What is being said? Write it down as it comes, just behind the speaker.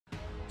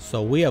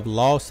So we have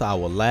lost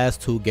our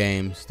last 2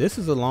 games. This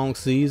is a long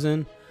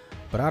season,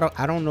 but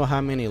I don't know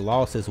how many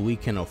losses we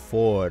can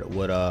afford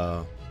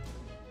without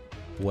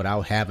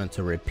having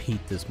to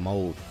repeat this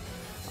mode.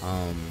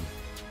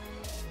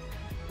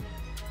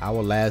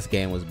 Our last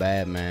game was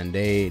bad, man.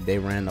 They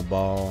ran the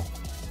ball.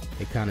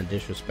 They kind of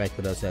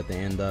disrespected us at the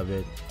end of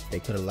it. They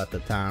could have let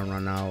the time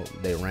run out.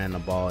 They ran the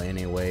ball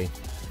anyway.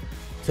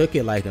 Took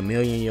it like a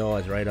million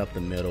yards right up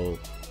the middle.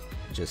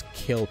 Just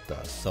killed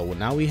us. So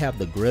now we have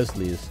the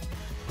Grizzlies,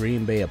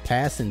 Green Bay, a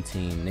passing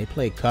team. They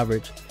play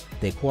coverage.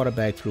 Their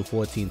quarterback threw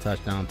 14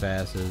 touchdown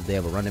passes. They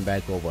have a running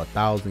back over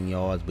 1,000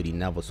 yards, but he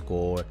never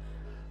scored.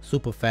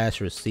 Super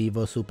fast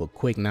receiver, super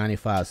quick,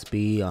 95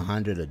 speed,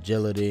 100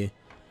 agility.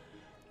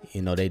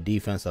 You know, their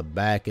defensive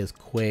back is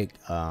quick.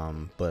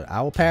 But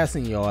our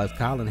passing yards,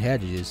 Colin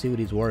Hedges, you see what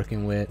he's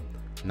working with.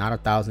 Not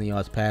 1,000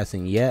 yards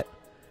passing yet.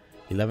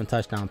 11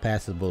 touchdown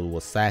passes, but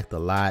was sacked a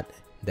lot.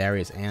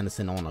 Darius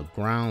Anderson on the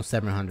ground,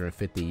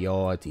 750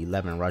 yards,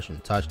 11 rushing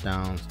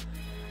touchdowns.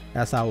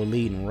 That's our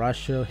leading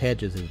rusher.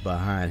 Hedges is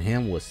behind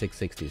him with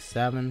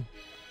 667.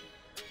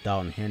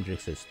 Dalton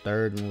Hendricks is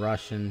third in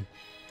rushing.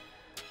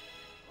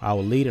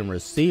 Our leading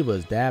receiver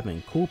is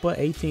Davin Cooper,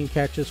 18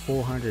 catches,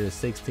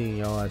 416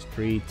 yards,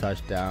 3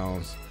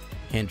 touchdowns.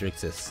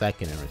 Hendricks is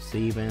second in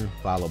receiving,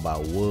 followed by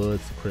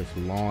Woods, Chris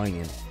Loring,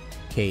 and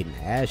Caden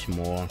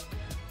Ashmore.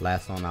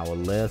 Last on our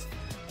list.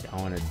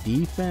 On the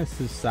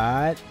defensive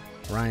side,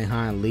 Ryan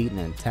Hine leading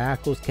in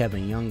tackles,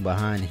 Kevin Young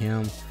behind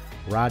him.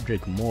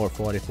 Roderick Moore,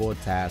 44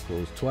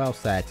 tackles, 12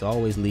 sacks,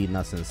 always leading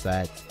us in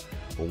sacks,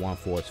 with 1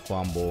 forced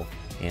fumble.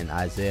 And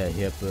Isaiah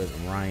Hippert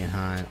and Ryan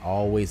Hine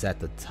always at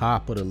the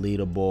top of the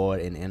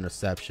leaderboard in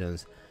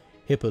interceptions.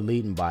 Hippert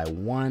leading by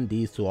 1.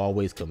 These two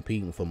always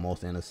competing for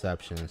most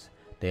interceptions.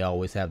 They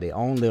always have their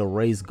own little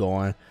race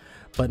going.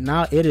 But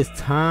now it is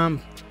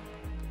time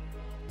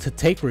to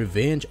take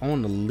revenge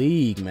on the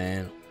league,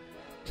 man.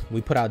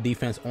 We put our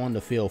defense on the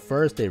field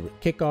first. They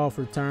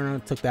kickoff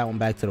returner, took that one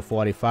back to the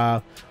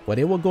 45. Well,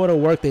 they will go to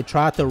work. They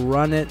tried to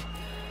run it.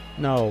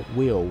 No,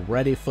 we are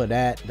ready for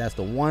that. That's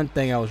the one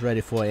thing I was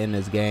ready for in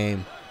this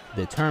game.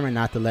 Determined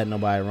not to let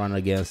nobody run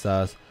against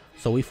us.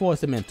 So we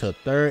forced them into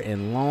 3rd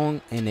and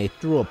long, and they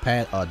threw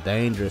a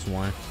dangerous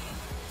one.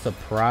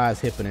 Surprise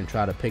Hippin and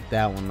try to pick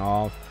that one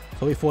off.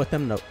 So we forced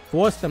them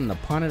to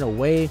punt it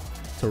away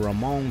to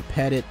Ramon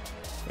Pettit.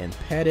 And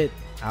Pettit,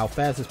 our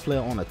fastest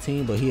player on the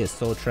team, but he is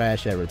so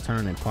trash at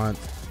returning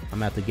punts. I'm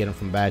gonna have to get him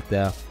from back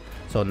there.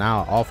 So now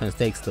our offense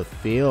takes the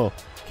field.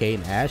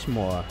 Caden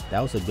Ashmore,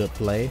 that was a good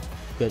play.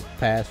 Good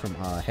pass from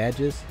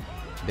Hedges.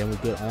 Then we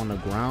get on the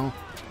ground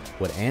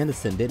with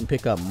Anderson. Didn't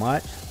pick up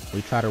much.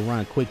 We try to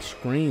run quick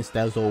screens.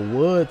 That's old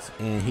Woods,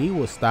 and he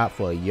was stopped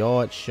for a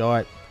yard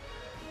short.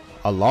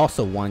 A loss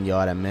of 1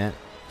 yard, I meant.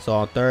 So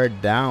on 3rd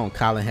down,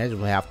 Colin Hedges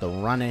will have to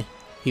run it.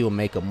 He will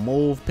make a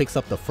move, picks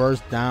up the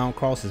 1st down,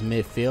 crosses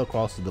midfield,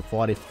 crosses the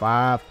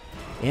 45,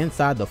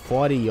 inside the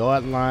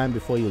 40-yard line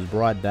before he was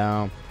brought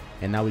down.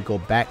 And now we go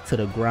back to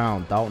the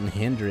ground. Dalton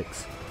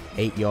Hendricks,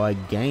 8-yard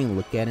gain.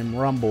 Look at him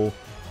rumble.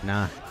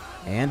 Now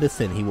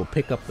Anderson, he will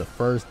pick up the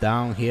 1st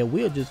down here.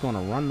 We're just going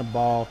to run the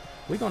ball.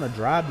 We're going to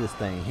drive this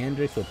thing.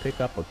 Hendricks will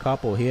pick up a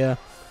couple here.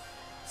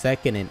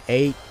 2nd and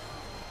 8.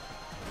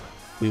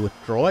 We would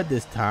throw it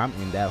this time,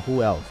 and that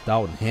who else?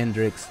 Dalton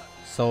Hendricks.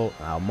 So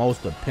our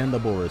most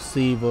dependable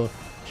receiver,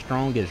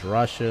 strongest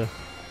rusher.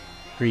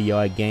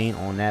 3-yard gain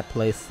on that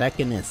play.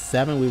 2nd and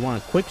 7. We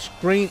want a quick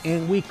screen,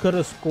 and we could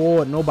have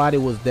scored. Nobody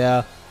was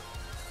there.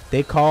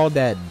 They called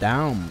that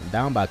down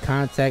by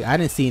contact. I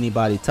didn't see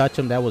anybody touch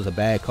him. That was a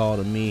bad call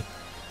to me.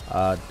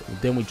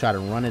 Then we try to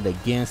run it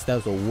again.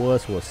 Stetson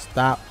Woods was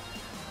stopped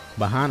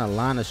behind a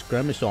line of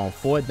scrimmage. So on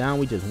 4th down,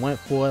 we just went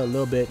for it a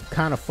little bit.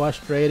 Kind of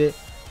frustrated,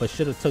 but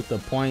should have took the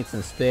points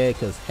instead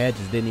because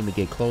Hedges didn't even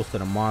get close to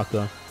the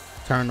marker.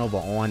 Turnover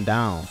on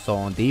down. So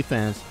on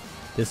defense,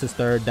 this is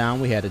 3rd down.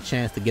 We had a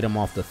chance to get him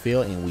off the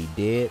field, and we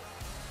did.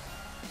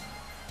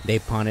 They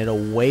punted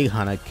away.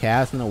 Hunter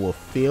Kastner will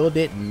field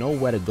it.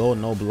 Nowhere to go,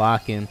 no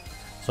blocking.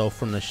 So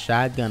from the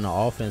shotgun, the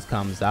offense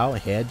comes out.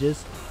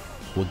 Hedges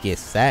will get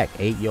sacked.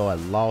 8-yard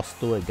loss.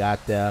 Stewart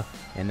got there.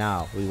 And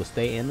now we will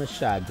stay in the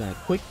shotgun.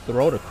 Quick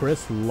throw to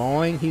Chris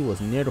Loring. He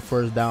was near the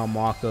 1st down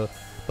marker.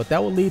 But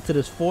that will lead to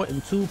this 4th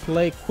and 2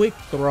 play. Quick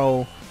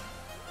throw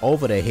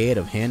over the head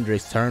of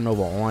Hendricks.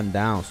 Turnover on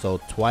down. So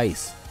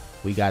twice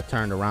we got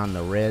turned around in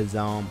the red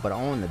zone. But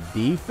on the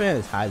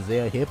defense,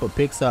 Isaiah Hippert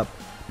picks up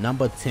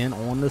number 10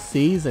 on the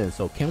season.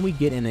 So can we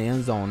get in the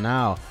end zone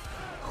now?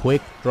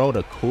 Quick throw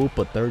to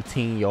Cooper,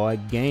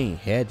 13-yard gain.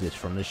 Hedges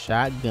from the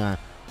shotgun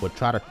would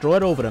try to throw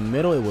it over the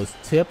middle. It was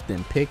tipped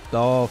and picked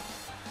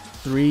off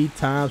 3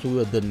 times. We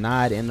were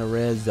denied in the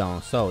red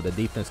zone. So the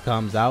defense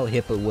comes out,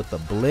 Hippert with the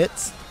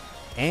blitz,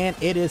 and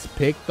it is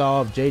picked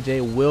off.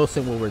 JJ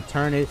Wilson will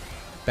return it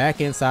back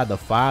inside the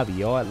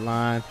 5-yard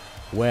line,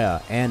 where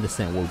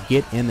Anderson will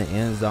get in the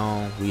end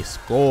zone. We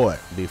scored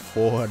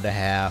before the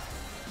half.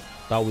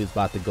 Thought we was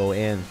about to go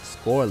in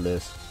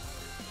scoreless,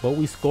 but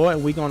we scored,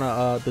 and we're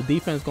gonna the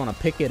defense gonna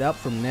pick it up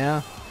from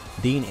there.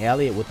 Dean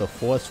Elliott with the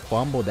forced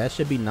fumble. That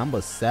should be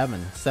number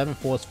 7. 7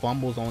 forced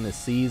fumbles on the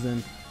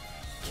season.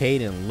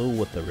 Caden Lou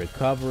with the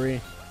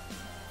recovery.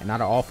 And now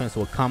the offense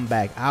will come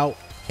back out.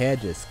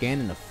 Hedges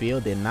scanning the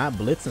field. They're not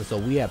blitzing, so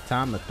we have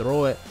time to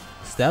throw it.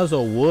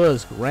 Stezo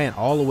Woods ran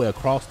all the way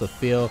across the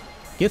field.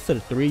 Gets to the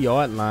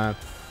 3-yard line.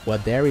 Where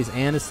Darius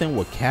Anderson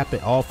will cap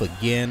it off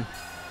again.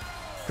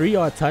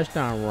 3-yard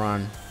touchdown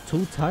run.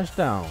 2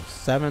 touchdowns.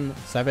 7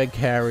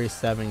 carries,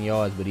 7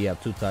 yards, but he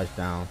have 2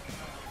 touchdowns.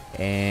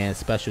 And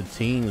special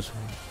teams,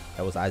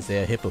 that was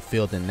Isaiah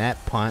Hipperfield in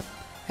that punt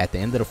at the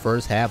end of the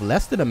first half.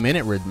 Less than a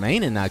minute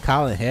remaining now.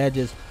 Colin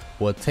Hedges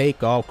will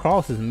take off,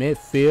 crosses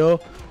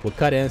midfield, will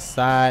cut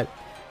inside,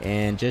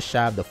 and just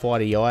shy of the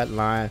 40-yard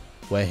line,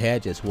 where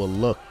Hedges will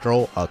look,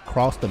 throw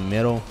across the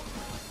middle.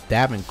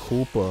 Davin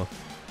Cooper.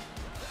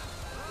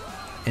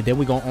 And then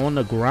we go on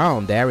the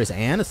ground. Darius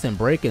Anderson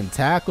breaking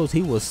tackles.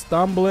 He was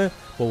stumbling,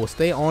 but will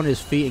stay on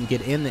his feet and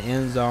get in the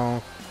end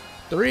zone.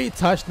 3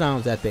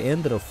 touchdowns at the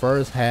end of the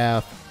first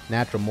half.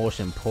 Natural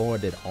motion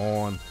poured it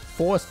on.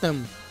 Forced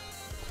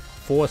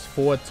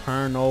 4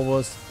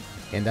 turnovers.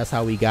 And that's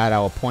how we got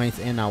our points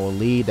in our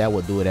lead. That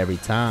would do it every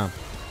time.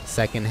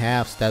 Second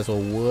half,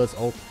 Stezo Woods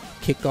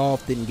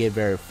kickoff didn't get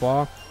very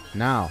far.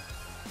 Now,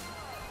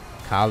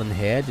 Colin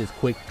Hedges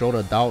quick throw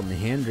to Dalton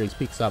Hendricks,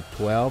 picks up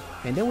 12.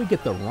 And then we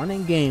get the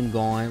running game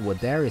going with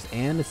Darius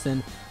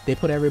Anderson. They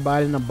put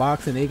everybody in the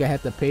box and they gonna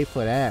have to pay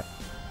for that.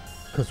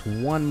 Because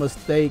one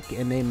mistake,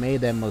 and they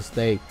made that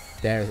mistake.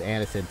 Darius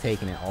Anderson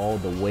taking it all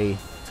the way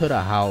to the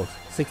house.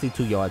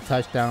 62-yard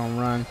touchdown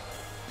run.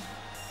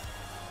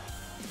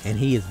 And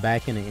he is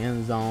back in the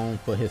end zone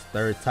for his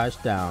 3rd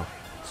touchdown.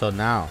 So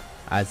now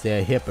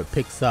Isaiah Hipper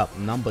picks up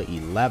number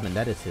 11.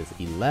 That is his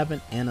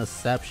 11th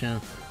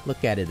interception.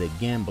 Look at it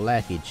again.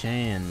 Blackie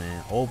Chan,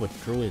 man,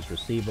 overthrew his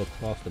receiver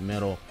across the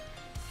middle.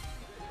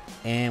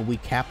 And we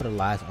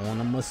capitalized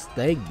on a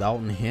mistake.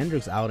 Dalton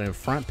Hendricks out in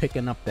front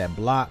picking up that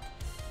block.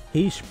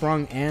 He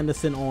sprung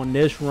Anderson on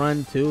this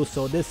run too.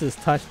 So this is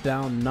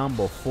touchdown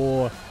number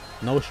 4.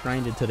 No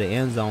stranger to the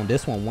end zone.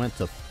 This one went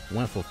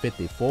for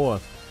 54.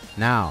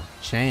 Now,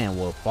 Chan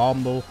will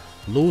fumble,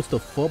 lose the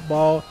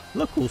football.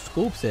 Look who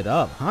scoops it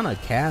up. Hunter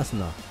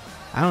Kastner.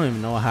 I don't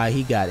even know how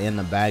he got in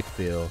the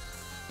backfield.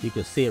 You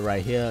can see it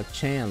right here.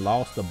 Chan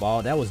lost the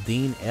ball. That was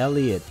Dean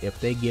Elliott. If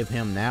they give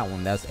him that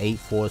one, that's 8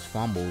 forced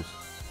fumbles.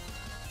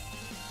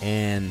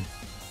 And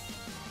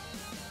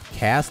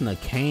Kastner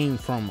came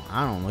from,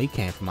 I don't know, he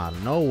came from out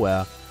of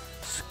nowhere.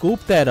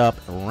 Scooped that up,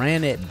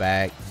 ran it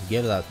back,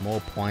 gives us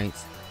more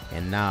points.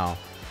 And now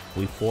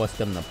we forced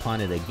them to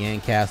punt it again.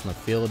 Kastner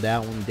fielded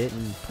that one,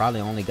 probably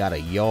only got a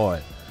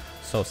yard.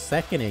 So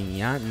 2nd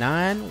and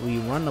 9, we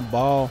run the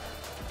ball.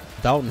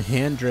 Dalton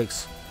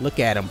Hendricks, look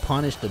at him,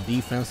 punish the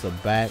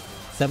defensive back.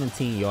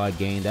 17-yard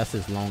gain, that's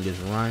his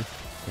longest run.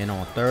 And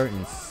on 3rd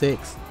and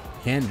 6,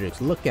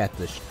 Hendricks, look at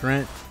the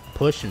strength,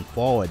 pushing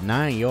forward,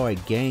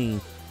 9-yard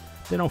gain.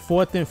 Then on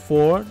 4th and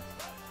 4,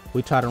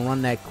 we try to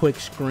run that quick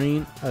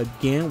screen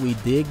again. We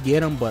did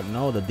get him, but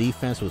no, the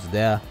defense was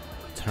there.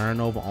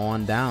 Turnover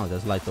on down.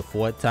 That's like the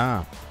 4th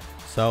time.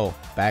 So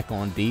back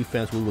on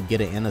defense, we will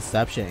get an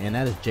interception, and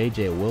that is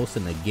JJ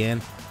Wilson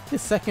again,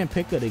 his 2nd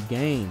pick of the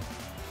game.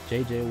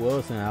 JJ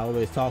Wilson, I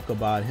always talk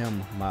about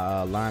him,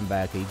 my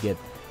linebacker.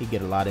 He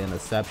get a lot of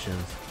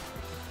interceptions.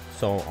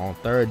 So on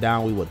 3rd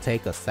down, we will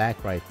take a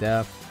sack right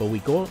there, but we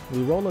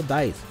roll the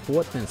dice.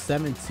 4th and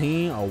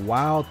 17, a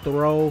wild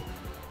throw,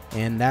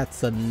 and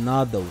that's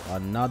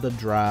another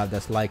drive.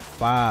 That's like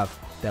 5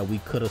 that we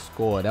could have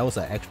scored. That was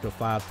an extra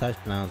 5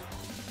 touchdowns.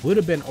 Would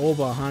have been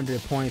over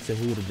 100 points if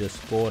we would have just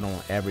scored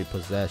on every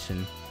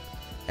possession.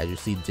 As you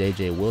see,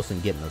 JJ Wilson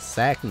getting a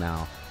sack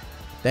now.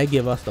 That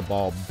give us the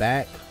ball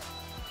back.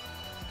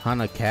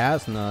 Hunter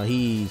Kastner,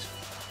 he's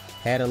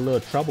had a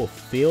little trouble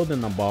fielding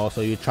the ball,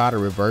 so you try to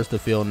reverse the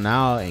field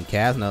now. And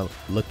Kastner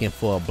looking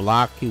for a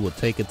block. He will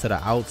take it to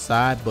the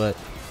outside, but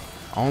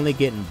only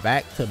getting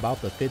back to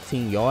about the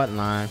 15-yard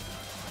line,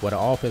 where the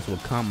offense will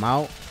come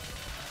out.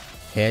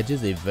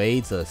 Hedges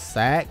evades a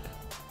sack,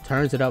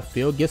 turns it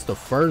upfield, gets the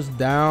 1st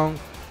down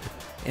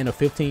in a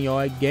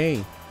 15-yard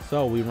gain.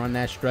 So we run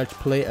that stretch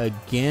play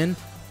again,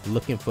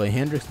 looking for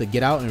Hendricks to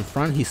get out in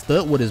front. He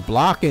stood with his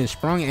block and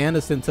sprung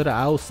Anderson to the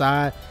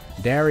outside.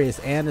 Darius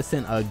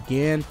Anderson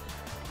again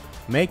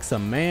makes a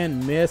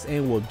man miss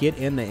and will get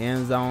in the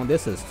end zone.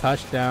 This is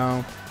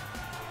touchdown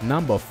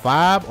number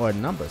 5 or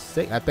number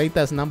 6. I think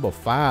that's number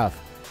 5.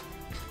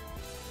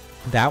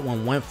 That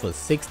one went for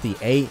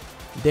 68.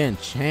 Then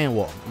Chan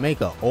will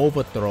make an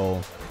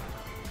overthrow,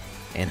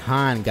 and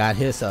Hine got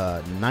his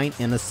 9th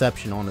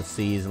interception on the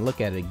season. Look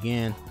at it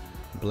again.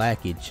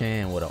 Blackie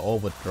Chan with an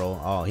overthrow.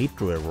 Oh, he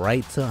threw it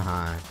right to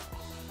Hine.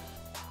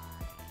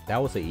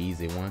 That was an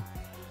easy one.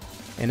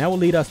 And that will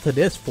lead us to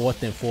this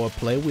 4th and 4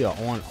 play. We are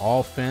on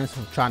offense.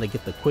 I'm trying to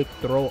get the quick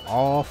throw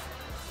off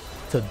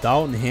to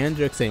Dalton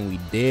Hendricks, and we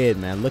did,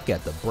 man. Look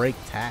at the break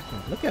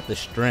tackling. Look at the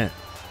strength.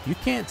 You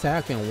can't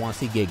tackle him once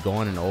he get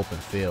going in the open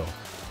field.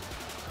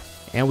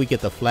 And we get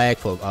the flag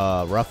for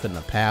roughing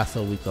the passer.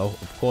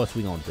 Of course,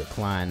 we're going to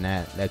decline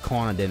that. That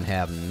corner didn't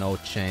have no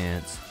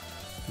chance.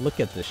 Look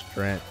at the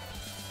strength.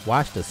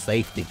 Watch the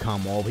safety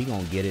come over. He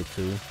gonna get it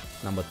too.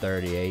 Number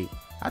 38.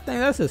 I think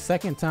that's his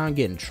second time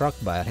getting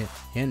trucked by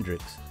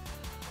Hendricks.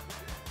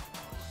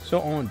 So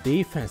on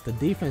defense, the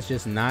defense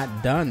just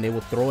not done. They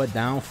will throw it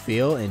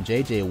downfield, and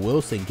J.J.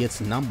 Wilson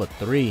gets number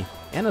 3.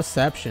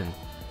 Interception.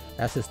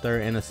 That's his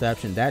 3rd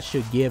interception. That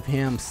should give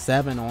him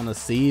 7 on the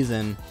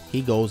season.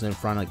 He goes in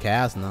front of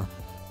Kastner.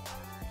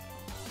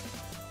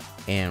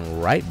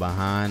 And right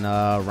behind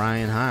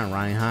Ryan Hine.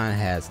 Ryan Hine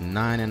has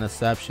 9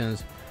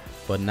 interceptions.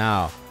 But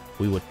now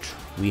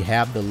we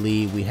have the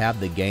lead, we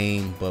have the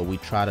game, but we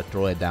try to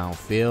throw it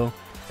downfield.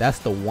 That's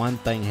the one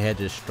thing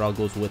Hedges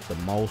struggles with the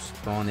most,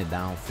 throwing it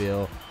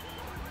downfield.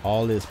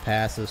 All his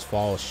passes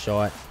fall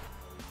short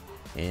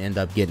and end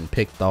up getting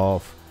picked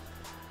off.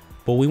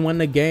 But we won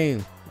the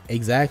game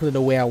exactly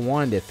the way I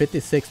wanted it.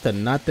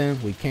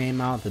 56-0. We came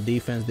out, the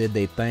defense did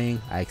their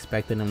thing. I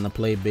expected them to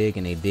play big,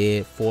 and they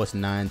did. Forced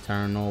 9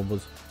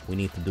 turnovers. We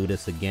need to do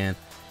this again.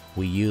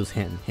 We use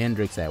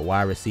Hendricks at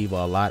wide receiver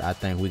a lot. I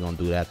think we're going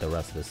to do that the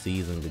rest of the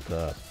season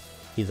because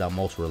he's our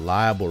most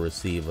reliable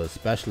receiver,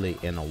 especially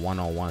in a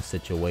one-on-one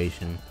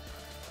situation.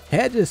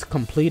 Hedges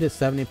completed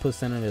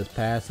 70% of his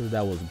passes.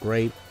 That was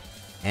great.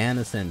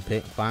 Anderson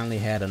finally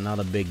had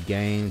another big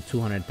game.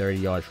 230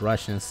 yards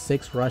rushing,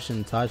 6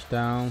 rushing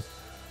touchdowns,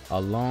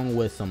 along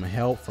with some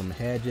help from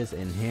Hedges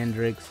and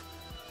Hendricks.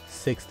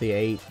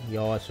 68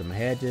 yards from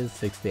Hedges,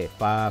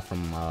 65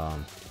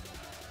 from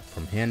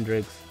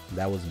Hendricks.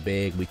 That was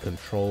big. We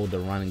controlled the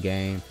running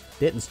game.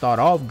 Didn't start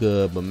off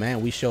good, but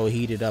man, we sure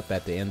heated up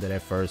at the end of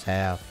that first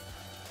half.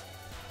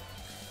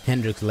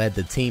 Hendricks led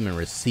the team in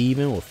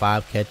receiving with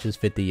 5 catches,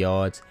 50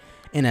 yards,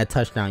 and that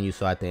touchdown you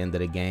saw at the end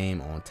of the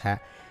game.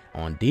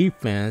 On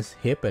defense,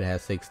 Hippert had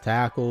 6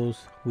 tackles.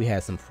 We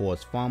had some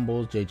forced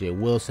fumbles. J.J.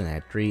 Wilson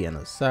had 3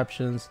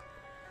 interceptions.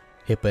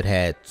 Hippert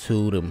had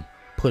 2 to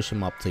push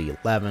him up to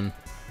 11.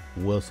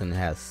 Wilson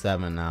has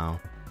 7 now.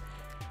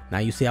 Now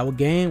you see our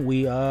game.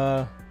 We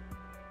got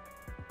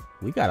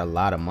a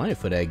lot of money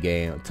for that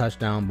game.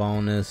 Touchdown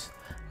bonus.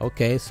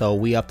 Okay, so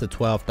we up to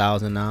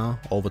 12,000 now,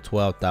 over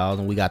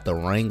 12,000. We got the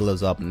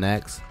Wranglers up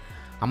next.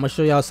 I'm gonna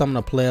show y'all some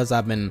of the players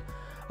I've been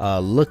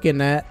looking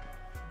at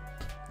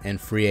in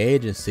free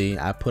agency.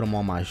 I put them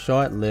on my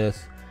short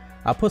list.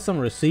 I put some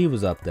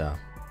receivers up there,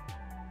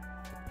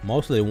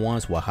 mostly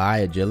ones with high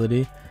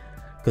agility,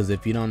 because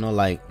if you don't know,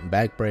 like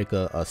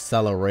Backbreaker,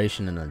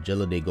 acceleration and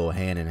agility go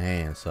hand in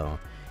hand. So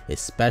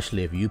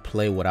especially if you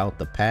play without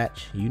the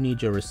patch, you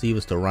need your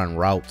receivers to run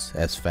routes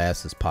as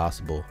fast as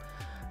possible.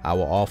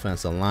 Our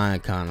offensive line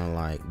kind of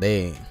like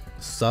they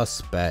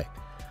suspect,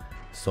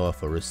 so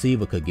if a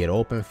receiver could get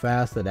open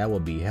faster, that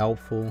would be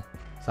helpful.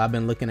 So I've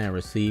been looking at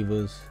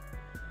receivers.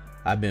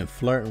 I've been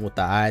flirting with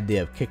the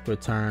idea of kick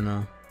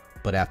returner,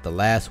 but after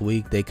last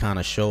week they kind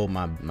of showed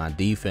my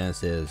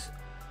defense is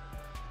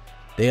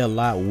they're a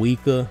lot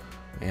weaker,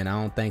 and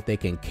I don't think they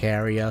can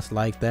carry us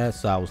like that.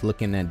 So I was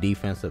looking at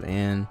defensive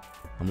end,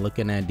 I'm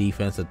looking at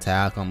defensive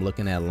tackle, I'm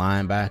looking at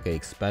linebacker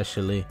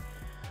especially.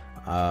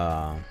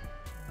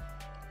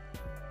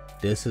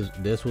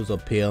 This was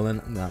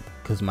appealing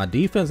because my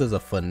defense is a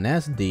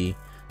finesse D,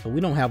 so we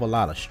don't have a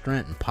lot of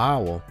strength and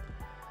power.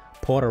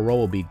 Porter Rowe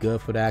will be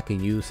good for that. I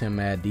can use him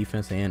at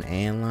defensive end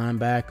and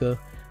linebacker.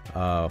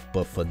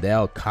 But for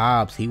Dell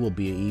Cobbs, he will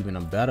be even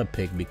a better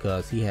pick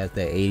because he has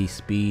that 80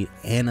 speed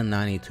and a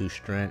 92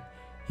 strength.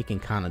 He can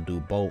kind of do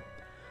both.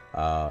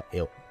 I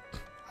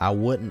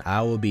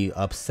would be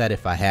upset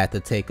if I had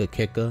to take a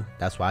kicker.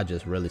 That's why I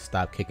just really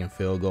stopped kicking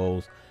field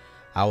goals.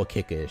 Our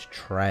kicker is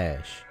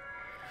trash.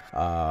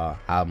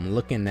 I'm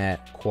looking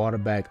at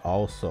quarterback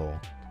also.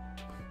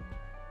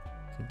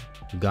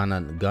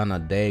 Gunnar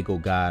Daigle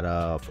got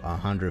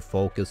 100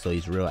 focus, so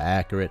he's real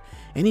accurate,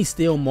 and he's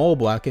still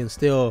mobile. I can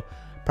still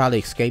probably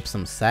escape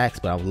some sacks,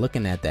 but I was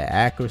looking at the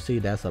accuracy.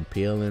 That's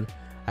appealing.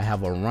 I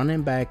have a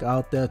running back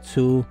out there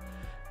too.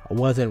 I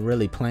wasn't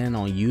really planning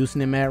on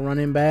using him at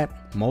running back,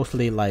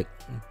 mostly like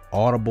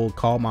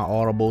call my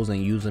audibles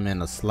and use him in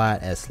the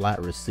slot as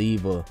slot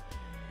receiver.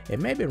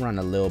 It maybe run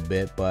a little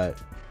bit, but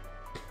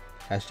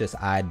that's just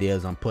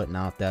ideas I'm putting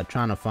out there,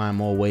 trying to find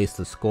more ways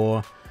to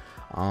score.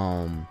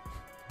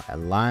 At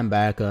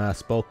linebacker, I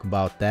spoke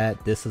about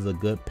that. This is a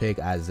good pick,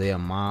 Isaiah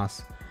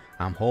Moss.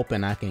 I'm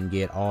hoping I can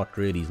get all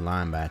 3 of these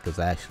linebackers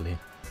actually.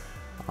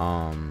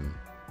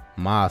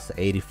 Moss,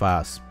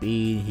 85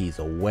 speed. He's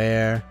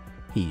aware.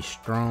 He's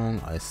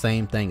strong.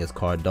 Same thing as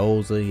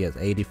Cardoza. He has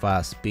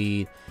 85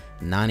 speed,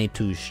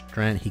 92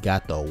 strength. He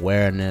got the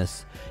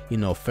awareness, you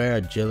know, fair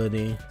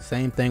agility.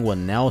 Same thing with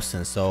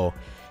Nelson. So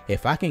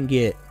if I can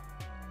get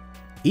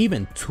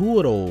even 2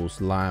 of those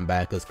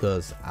linebackers,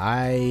 because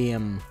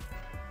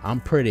I'm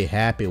pretty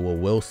happy with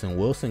Wilson.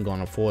 Wilson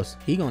gonna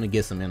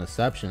get some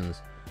interceptions.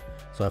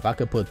 So if I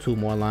could put 2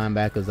 more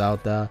linebackers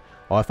out there,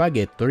 or if I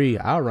get 3,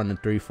 I'll run the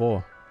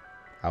 3-4.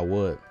 I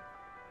would.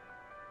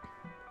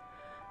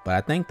 But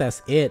I think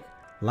that's it.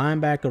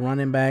 Linebacker,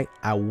 running back.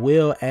 I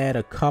will add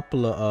a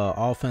couple of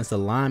offensive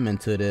linemen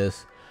to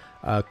this,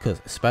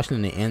 because especially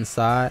in the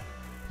inside,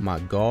 my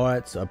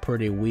guards are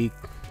pretty weak.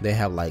 They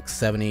have like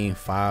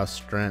 75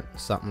 strength,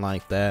 something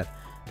like that.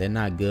 They're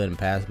not good in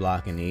pass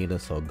blocking either.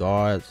 So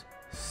guards,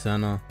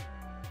 center,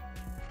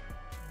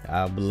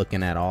 I'll be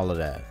looking at all of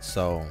that.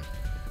 So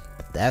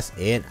that's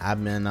it.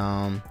 I've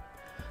been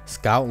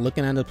scouting,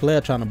 looking at the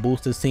player, trying to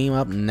boost this team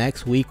up.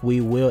 Next week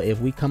we will, if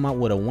we come out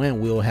with a win,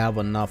 we'll have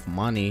enough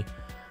money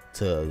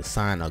to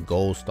sign a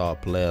gold star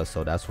player.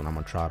 So that's what I'm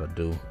gonna try to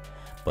do.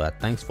 But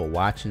thanks for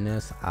watching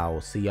this. I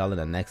will see y'all in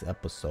the next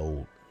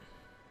episode.